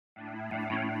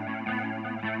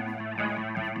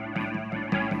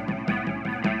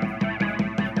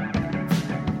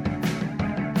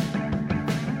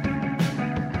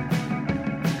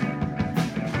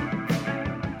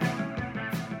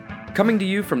Coming to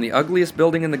you from the ugliest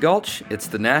building in the Gulch, it's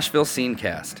the Nashville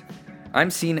Scenecast.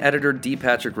 I'm scene editor D.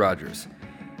 Patrick Rogers.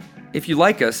 If you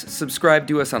like us, subscribe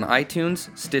to us on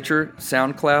iTunes, Stitcher,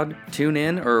 SoundCloud,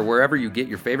 TuneIn, or wherever you get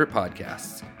your favorite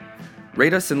podcasts.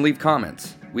 Rate us and leave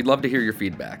comments. We'd love to hear your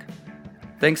feedback.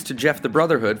 Thanks to Jeff the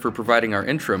Brotherhood for providing our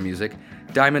intro music,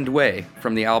 Diamond Way,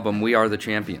 from the album We Are the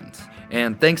Champions.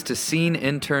 And thanks to scene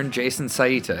intern Jason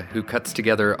Saita, who cuts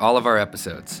together all of our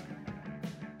episodes.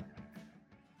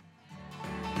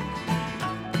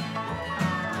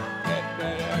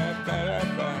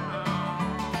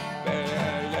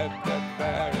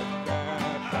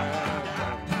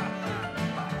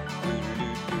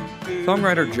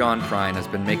 Songwriter John Prine has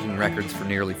been making records for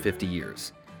nearly 50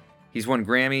 years. He's won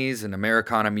Grammys and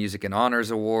Americana Music and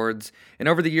Honors Awards, and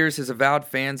over the years his avowed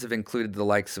fans have included the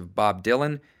likes of Bob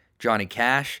Dylan, Johnny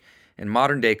Cash, and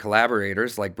modern-day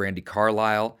collaborators like Brandi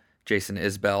Carlile, Jason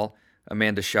Isbell,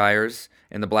 Amanda Shires,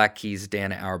 and the Black Keys'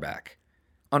 Dan Auerbach.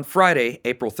 On Friday,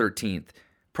 April 13th,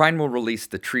 Prine will release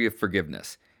The Tree of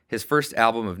Forgiveness, his first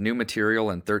album of new material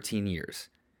in 13 years.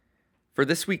 For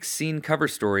this week's Scene cover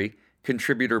story,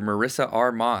 contributor Marissa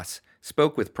R. Moss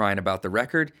spoke with Prine about the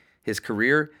record, his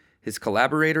career, his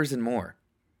collaborators, and more.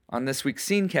 On this week's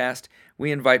Scenecast,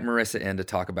 we invite Marissa in to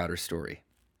talk about her story.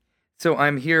 So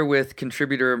I'm here with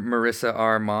contributor Marissa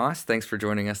R. Moss. Thanks for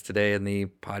joining us today in the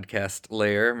podcast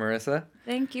layer, Marissa.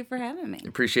 Thank you for having me.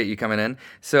 Appreciate you coming in.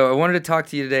 So I wanted to talk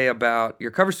to you today about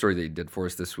your cover story that you did for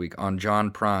us this week on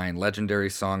John Prine, legendary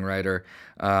songwriter,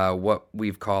 what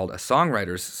we've called a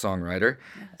songwriter's songwriter,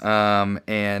 yes.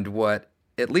 And what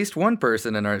at least one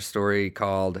person in our story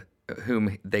called,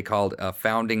 whom they called a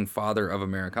founding father of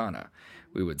Americana,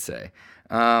 we would say.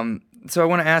 So I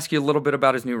want to ask you a little bit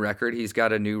about his new record. He's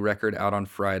got a new record out on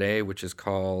Friday, which is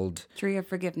called Tree of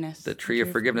Forgiveness. The Tree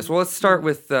of Forgiveness. Well, let's start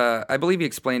with, I believe he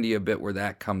explained to you a bit where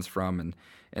that comes from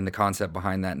and the concept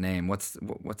behind that name. What's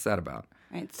that about?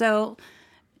 Right. So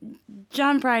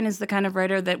John Prine is the kind of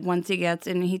writer that once he gets,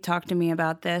 and he talked to me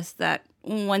about this, that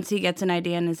once he gets an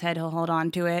idea in his head, he'll hold on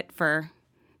to it for,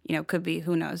 could be,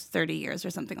 who knows, 30 years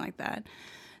or something like that.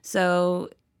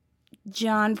 So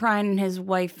John Prine and his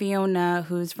wife Fiona,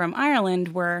 who's from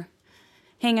Ireland, were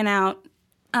hanging out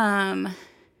in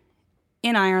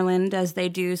Ireland, as they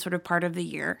do sort of part of the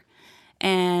year,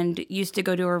 and used to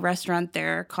go to a restaurant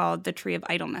there called the Tree of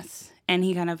Idleness. And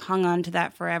he kind of hung on to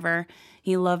that forever.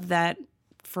 He loved that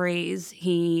phrase.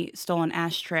 He stole an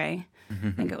ashtray,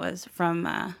 I think it was, from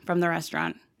the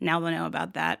restaurant. Now they'll know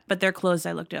about that. But they're closed.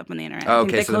 I looked it up on the internet. Oh, I think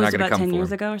okay, they so they're not closed going to about come 10 for years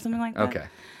him. ago or something like that. Okay.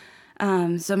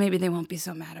 So maybe they won't be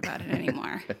so mad about it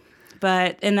anymore.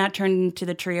 And that turned into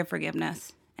the Tree of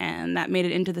Forgiveness. And that made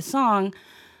it into the song,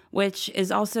 which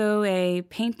is also a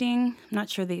painting. I'm not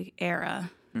sure the era.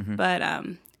 But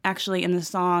actually in the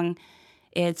song,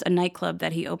 it's a nightclub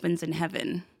that he opens in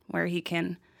heaven where he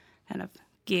can kind of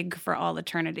gig for all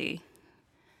eternity.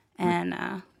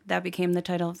 And that became the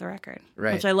title of the record,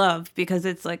 right. Which I love because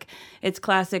it's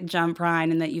classic John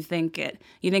Prine in that you think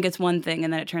it's one thing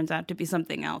and then it turns out to be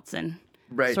something else, and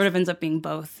right. Sort of ends up being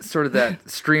both. Sort of that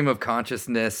stream of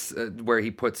consciousness where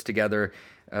he puts together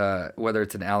whether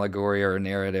it's an allegory or a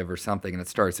narrative or something, and it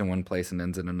starts in one place and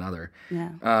ends in another.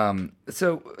 Yeah.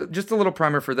 So just a little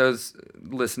primer for those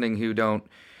listening who don't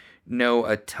know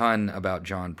a ton about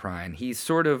John Prine. He's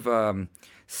sort of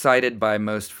cited by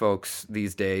most folks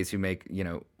these days who make,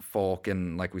 folk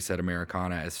and, like we said,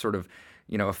 Americana as sort of,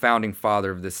 a founding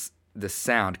father of this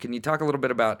sound. Can you talk a little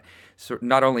bit about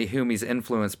not only whom he's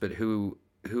influenced, but who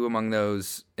among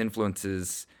those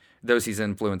influences, those he's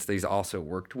influenced, that he's also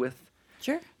worked with?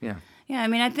 Sure. Yeah. Yeah, I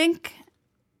mean, I think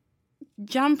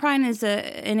John Prine is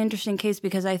an interesting case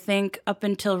because I think up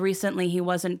until recently he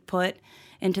wasn't put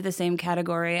into the same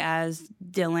category as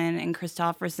Dylan and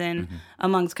Kristofferson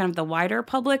amongst kind of the wider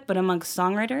public, but amongst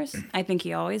songwriters, I think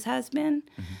he always has been.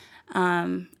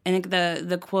 I think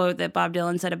the quote that Bob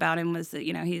Dylan said about him was that,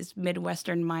 he's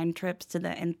Midwestern mind trips to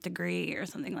the nth degree or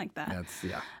something like that.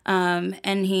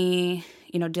 And he,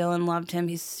 Dylan loved him.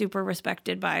 He's super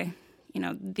respected by,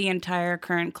 the entire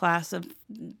current class of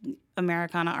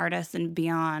Americana artists and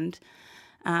beyond.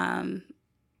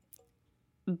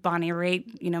 Bonnie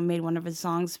Raitt, made one of his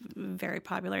songs very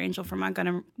popular, Angel from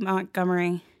Montgomery.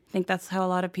 I think that's how a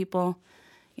lot of people,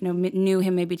 knew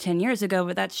him maybe 10 years ago,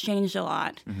 but that's changed a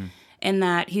lot. In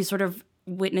that he's sort of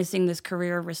witnessing this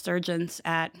career resurgence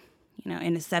at,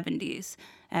 in his 70s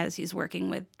as he's working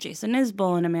with Jason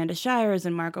Isbell and Amanda Shires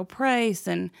and Margo Price,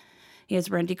 and he has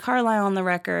Brandi Carlile on the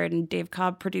record, and Dave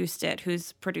Cobb produced it,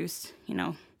 who's produced,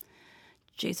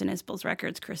 Jason Isbell's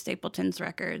records, Chris Stapleton's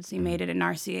records. He made it in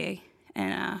RCA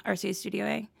and RCA Studio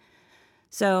A.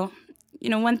 So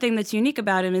one thing that's unique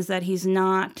about him is that he's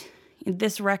not,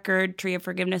 this record, Tree of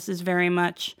Forgiveness, is very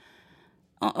much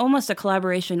almost a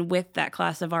collaboration with that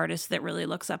class of artists that really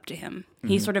looks up to him.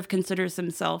 He sort of considers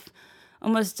himself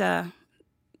almost, I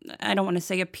don't want to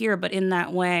say a peer, but in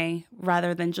that way,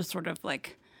 rather than just sort of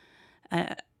like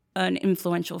an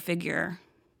influential figure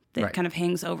that kind of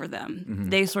hangs over them.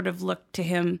 They sort of look to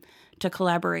him to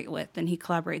collaborate with, and he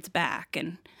collaborates back.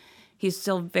 And he's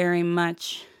still very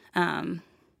much,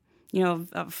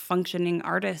 a functioning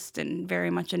artist and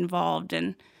very much involved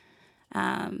in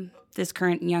this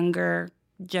current younger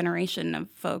generation of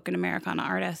folk and Americana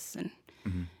artists. And,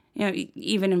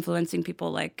 even influencing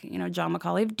people like, John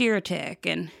Macaulay of Deer Tick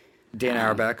and Dan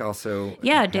Auerbach also.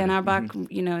 Yeah, Dan Auerbach,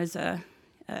 is a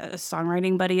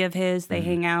songwriting buddy of his. They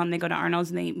hang out and they go to Arnold's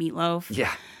and they eat meatloaf.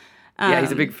 Yeah.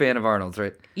 He's a big fan of Arnold's,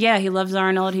 right? Yeah, he loves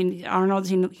Arnold.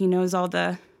 He knows all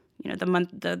the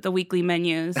the weekly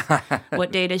menus,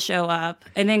 what day to show up.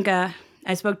 I think I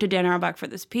spoke to Dan Auerbach for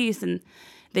this piece, and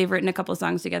they've written a couple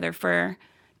songs together for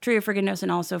Tree of Forgiveness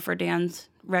and also for Dan's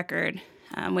record,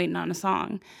 Waiting on a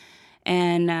Song.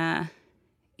 And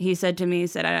he said to me,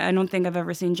 I don't think I've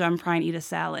ever seen John Prine eat a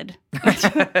salad.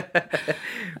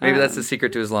 Maybe that's the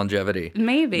secret to his longevity.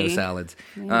 Maybe. No salads.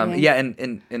 Maybe.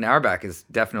 And Auerbach is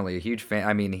definitely a huge fan.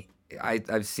 I mean,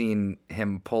 I've seen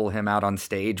him pull him out on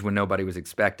stage when nobody was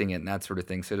expecting it and that sort of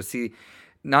thing. So to see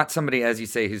not somebody, as you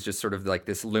say, who's just sort of like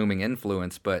this looming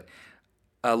influence, but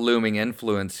a looming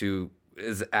influence who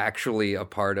is actually a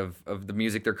part of the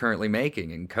music they're currently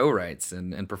making and co-writes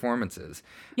and performances.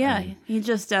 Yeah, he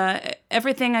just,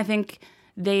 everything I think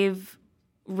they've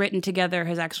written together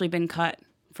has actually been cut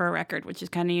for a record, which is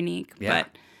kind of unique. Yeah.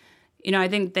 But, I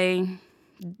think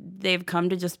they've come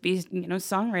to just be,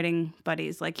 songwriting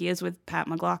buddies, like he is with Pat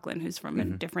McLaughlin, who's from a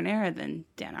different era than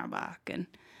Dan Auerbach.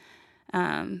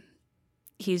 And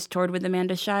he's toured with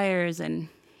Amanda Shires, and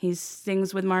he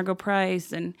sings with Margot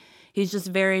Price, and he's just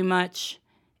very much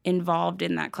involved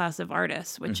in that class of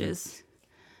artists, which is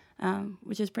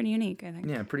pretty unique, I think.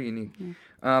 Yeah, pretty unique.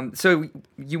 Yeah. So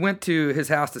you went to his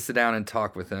house to sit down and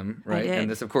talk with him, right? I did. And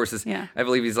this, of course, is, I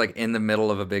believe he's like in the middle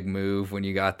of a big move when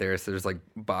you got there. So there's like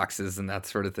boxes and that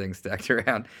sort of thing stacked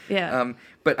around. Yeah.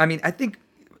 But I mean, I think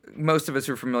most of us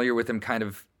who are familiar with him kind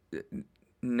of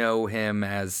know him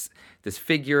as this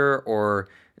figure or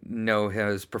know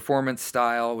his performance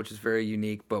style, which is very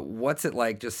unique. But what's it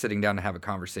like just sitting down to have a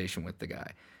conversation with the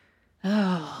guy?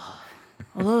 Oh,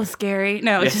 a little scary.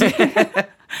 No,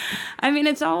 I mean,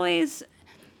 it's always,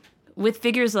 with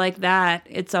figures like that,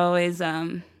 it's always,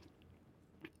 you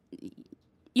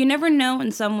never know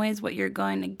in some ways what you're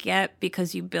going to get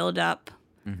because you build up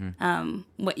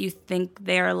what you think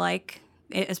they're like,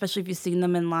 especially if you've seen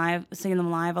them live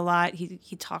a lot.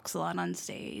 He talks a lot on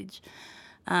stage.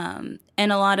 And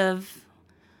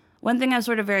one thing I was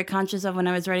sort of very conscious of when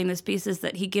I was writing this piece is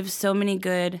that he gives so many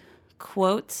good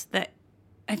quotes that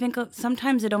I think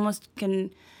sometimes it almost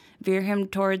can veer him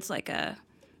towards like a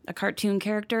cartoon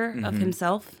character of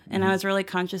himself. And I was really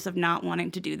conscious of not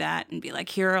wanting to do that and be like,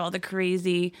 here are all the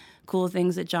crazy, cool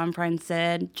things that John Prine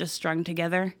said, just strung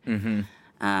together.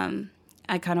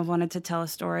 I kind of wanted to tell a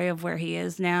story of where he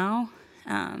is now.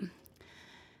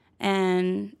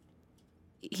 And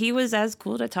he was as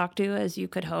cool to talk to as you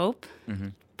could hope,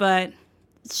 but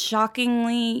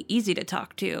shockingly easy to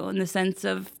talk to in the sense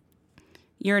of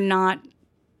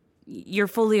you're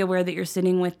fully aware that you're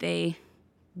sitting with a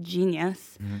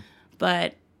genius,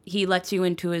 but he lets you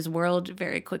into his world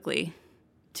very quickly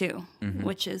too,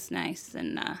 which is nice.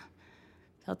 And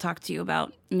he'll talk to you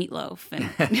about meatloaf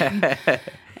and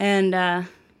and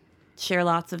share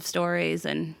lots of stories.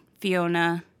 And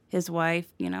Fiona, his wife,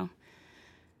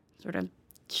 sort of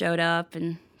showed up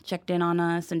and checked in on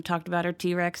us and talked about her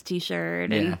T-Rex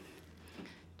t-shirt and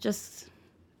just,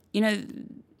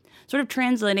 sort of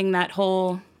translating that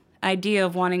whole idea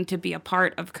of wanting to be a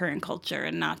part of current culture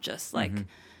and not just like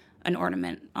an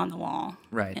ornament on the wall,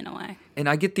 right? In a way. And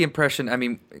I get the impression, I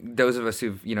mean, those of us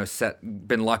who've,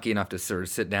 been lucky enough to sort of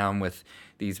sit down with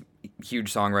these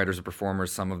huge songwriters or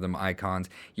performers, some of them icons,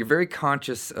 you're very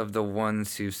conscious of the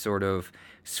ones who sort of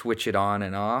switch it on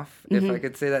and off, if I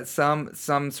could say that.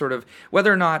 Some sort of,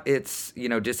 whether or not it's,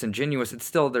 disingenuous, it's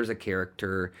still, there's a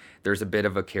character, there's a bit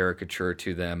of a caricature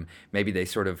to them. Maybe they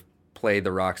sort of play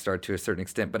the rock star to a certain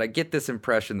extent, but I get this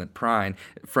impression that Prine,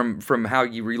 from how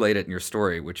you relate it in your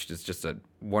story, which is just a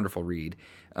wonderful read,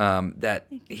 that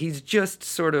he's just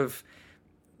sort of,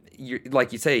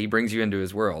 like you say, he brings you into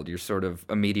his world. You're sort of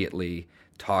immediately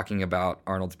talking about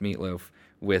Arnold's Meatloaf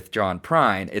with John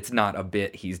Prine. It's not a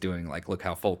bit he's doing like, look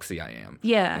how folksy I am.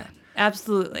 Yeah.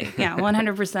 Absolutely. Yeah,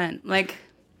 100%. Like,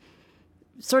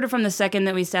 sort of from the second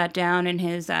that we sat down in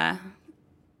his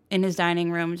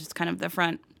dining room, just kind of the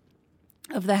front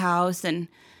of the house, and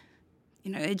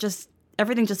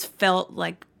everything just felt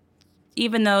like,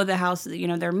 even though the house,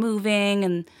 they're moving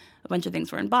and a bunch of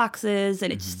things were in boxes,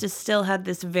 and it just still had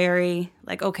this very,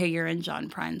 like, okay, you're in John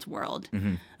Prine's world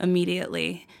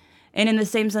immediately. And in the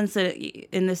same sense that,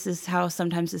 and this is how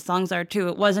sometimes his songs are too,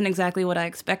 it wasn't exactly what I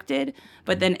expected,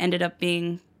 but then ended up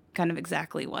being kind of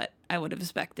exactly what I would have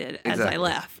expected as I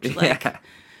left. Like,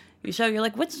 you're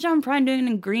like, what's John Prine doing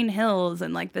in Green Hills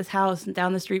and like this house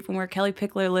down the street from where Kelly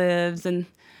Pickler lives? And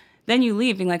then you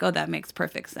leave being like, oh, that makes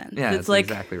perfect sense. Yeah, it's like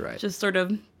exactly right. Just sort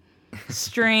of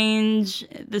strange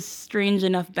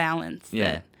enough balance. Yeah.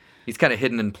 That, he's kind of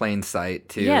hidden in plain sight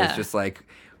too. Yeah. It's just like,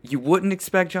 you wouldn't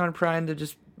expect John Prine to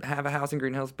just have a house in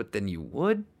Green Hills, but then you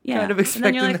would kind of expect and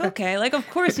then you're like, that. okay, like, of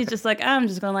course he's just like, I'm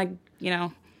just gonna, like,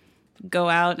 go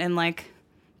out and like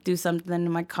do something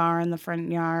in my car in the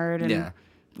front yard and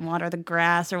water the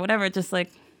grass or whatever. Just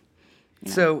like,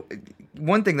 So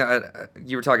one thing that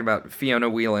you were talking about, Fiona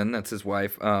Whelan, that's his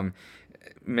wife,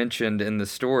 mentioned in the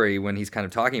story when he's kind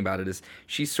of talking about it, is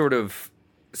she sort of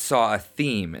saw a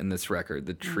theme in this record,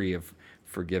 the Tree of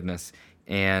Forgiveness,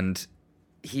 and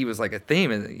he was like, a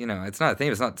theme, it's not a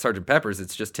theme, it's not Sgt. Pepper's,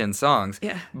 it's just 10 songs.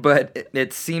 Yeah. But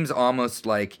it seems almost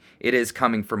like it is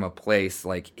coming from a place,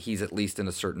 like he's at least in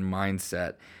a certain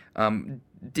mindset.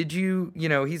 Did you,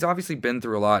 he's obviously been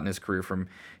through a lot in his career, from,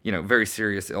 very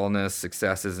serious illness,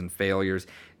 successes, and failures.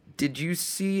 Did you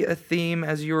see a theme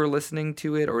as you were listening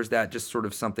to it, or is that just sort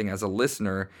of something as a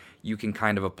listener you can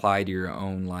kind of apply to your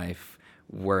own life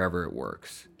wherever it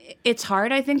works? It's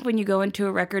hard, I think, when you go into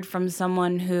a record from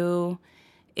someone who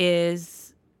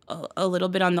is a little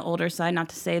bit on the older side, not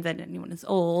to say that anyone is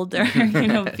old or, be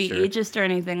Sure. ageist or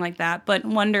anything like that, but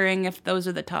wondering if those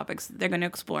are the topics they're going to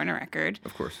explore in a record.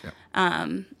 Of course, yeah.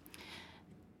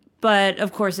 But,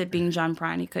 of course, it being John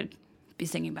Prine, he could be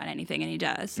singing about anything, and he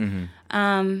does.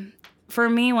 For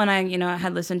me, when I,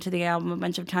 had listened to the album a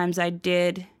bunch of times, I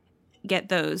did get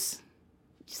those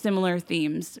similar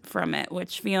themes from it,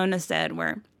 which Fiona said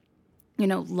were,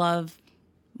 love,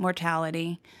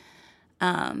 mortality.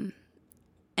 And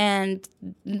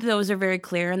those are very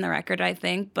clear in the record, I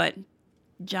think, but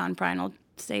John Prine will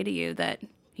say to you that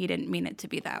he didn't mean it to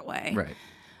be that way.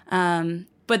 Right.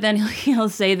 But then he'll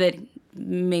say that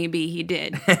maybe he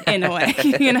did in a way,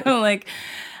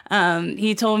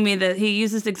 he told me that he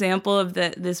used this example of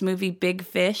this movie Big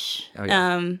Fish,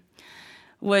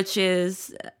 which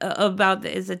is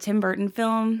is a Tim Burton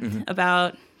film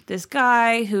about this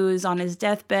guy who's on his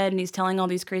deathbed and he's telling all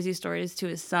these crazy stories to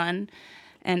his son.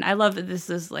 And I love that this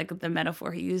is like the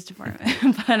metaphor he used for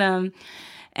it. But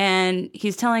and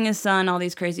he's telling his son all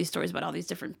these crazy stories about all these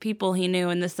different people he knew,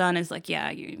 and the son is like,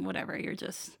 "Yeah, whatever. You're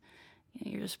just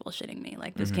bullshitting me.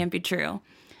 Like, this can't be true."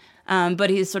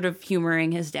 But he's sort of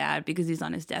humoring his dad because he's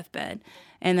on his deathbed.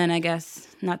 And then I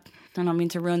guess I don't mean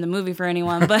to ruin the movie for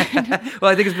anyone, but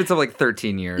well, I think it's been something like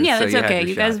 13 years. Yeah, so that's okay.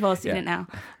 You guys have all seen it now.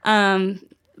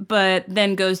 But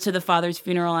then goes to the father's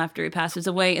funeral after he passes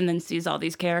away, and then sees all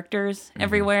these characters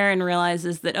everywhere, and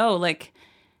realizes that,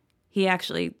 he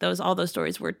actually, all those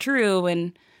stories were true,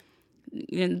 and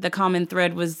the common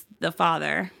thread was the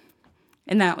father.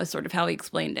 And that was sort of how he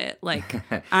explained it. Like,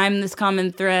 I'm this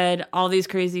common thread, all these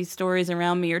crazy stories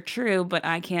around me are true, but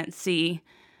I don't see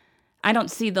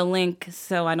the link,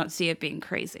 so I don't see it being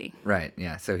crazy. Right,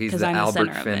 yeah. So he's the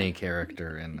Albert Finney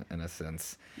character in a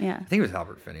sense. Yeah. I think it was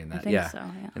Albert Finney in that. I think so,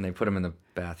 yeah. And they put him in the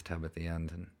bathtub at the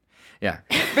end. And yeah,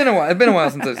 it's been a while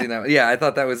since I've seen that. Yeah, I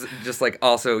thought that was just like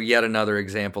also yet another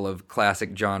example of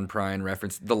classic John Prine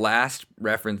reference. The last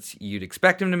reference you'd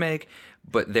expect him to make,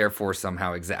 but therefore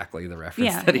somehow exactly the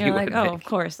reference that he would make. Oh, of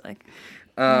course. Like,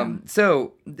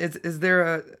 So, is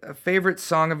there a favorite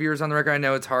song of yours on the record? I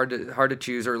know it's hard to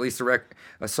choose, or at least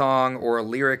a song or a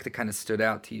lyric that kind of stood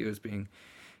out to you as being,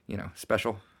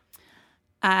 special.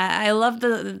 I love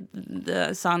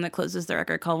the song that closes the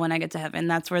record called "When I Get to Heaven."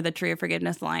 That's where the Tree of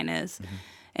Forgiveness line is,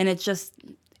 and it's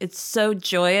so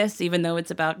joyous, even though it's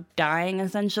about dying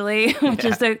essentially, which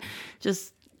is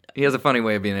just. He has a funny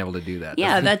way of being able to do that.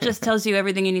 Yeah, that just tells you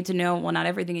everything you need to know. Well, not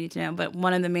everything you need to know, but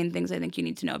one of the main things I think you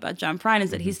need to know about John Prine is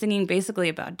that he's singing basically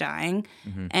about dying,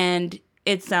 and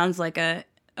it sounds like a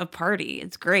party.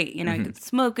 It's great. He can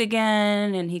smoke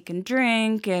again, and he can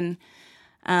drink, and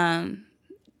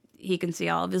he can see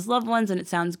all of his loved ones, and it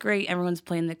sounds great. Everyone's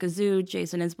playing the kazoo.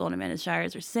 Jason Isbell and Amanda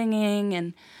Shires are singing,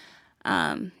 and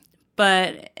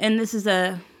this is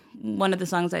one of the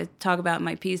songs I talk about in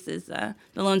my piece is The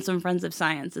Lonesome Friends of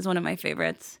Science is one of my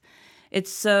favorites.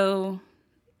 It's so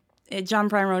John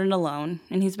Prine wrote it alone,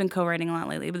 and he's been co-writing a lot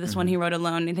lately, but this one he wrote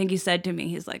alone. I think he said to me,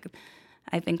 he's like,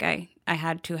 I think I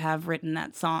had to have written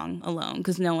that song alone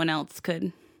because no one else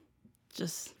could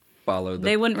just follow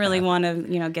they wouldn't really want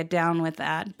to, get down with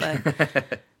that.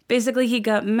 But basically he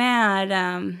got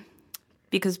mad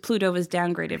because Pluto was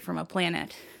downgraded from a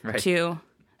planet to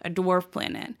a dwarf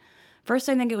planet. First,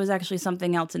 I think it was actually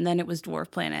something else, and then it was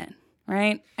dwarf planet.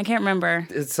 Right? I can't remember.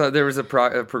 There was a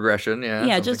progression, yeah.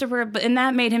 Yeah, just and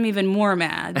that made him even more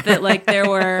mad that like there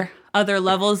were other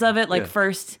levels of it. Like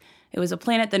first it was a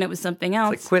planet, then it was something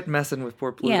else. It's like quit messing with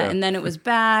poor Pluto. Yeah, and then it was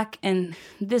back, and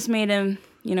this made him,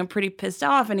 pretty pissed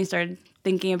off, and he started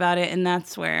thinking about it, and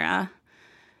that's where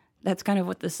that's kind of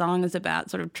what the song is about,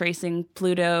 sort of tracing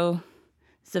Pluto's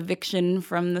eviction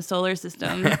from the solar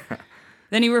system.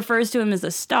 Then he refers to him as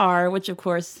a star, which of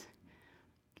course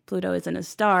Pluto isn't a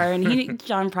star, and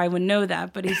John Prine would know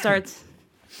that, but he starts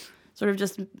sort of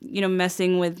just,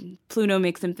 messing with Pluto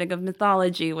makes him think of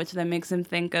mythology, which then makes him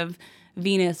think of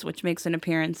Venus, which makes an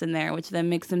appearance in there, which then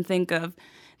makes him think of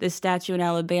this statue in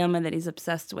Alabama that he's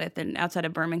obsessed with and outside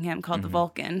of Birmingham called the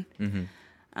Vulcan,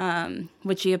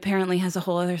 which he apparently has a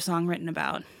whole other song written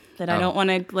about that I don't want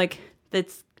to,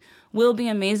 that's will be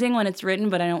amazing when it's written,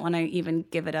 but I don't want to even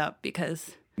give it up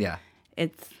because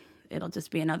it'll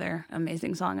just be another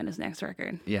amazing song on his next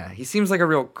record. Yeah, he seems like a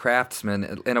real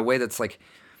craftsman in a way that's like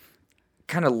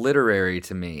kind of literary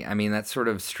to me. I mean, that sort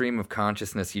of stream of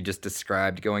consciousness you just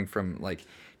described, going from like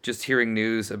just hearing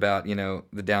news about, the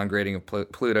downgrading of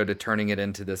Pluto to turning it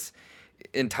into this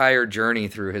entire journey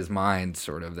through his mind,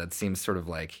 sort of, that seems sort of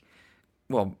like,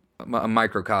 well, a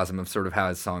microcosm of sort of how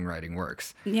his songwriting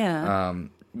works. Yeah.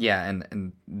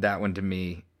 And that one to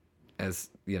me, as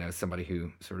somebody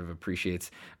who sort of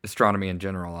appreciates astronomy in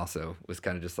general, also was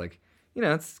kind of just like,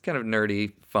 it's kind of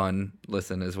nerdy, fun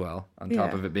listen as well, on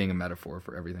top of it being a metaphor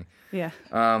for everything. Yeah.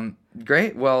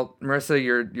 Great. Well, Marissa,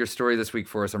 your story this week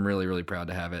for us, I'm really, really proud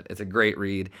to have it. It's a great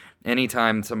read.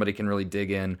 Anytime somebody can really dig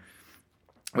in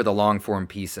with a long form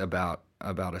piece about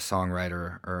a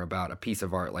songwriter or about a piece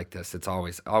of art like this, it's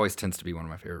always tends to be one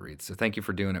of my favorite reads. So thank you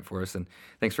for doing it for us, and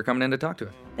thanks for coming in to talk to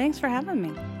us. Thanks for having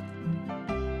me.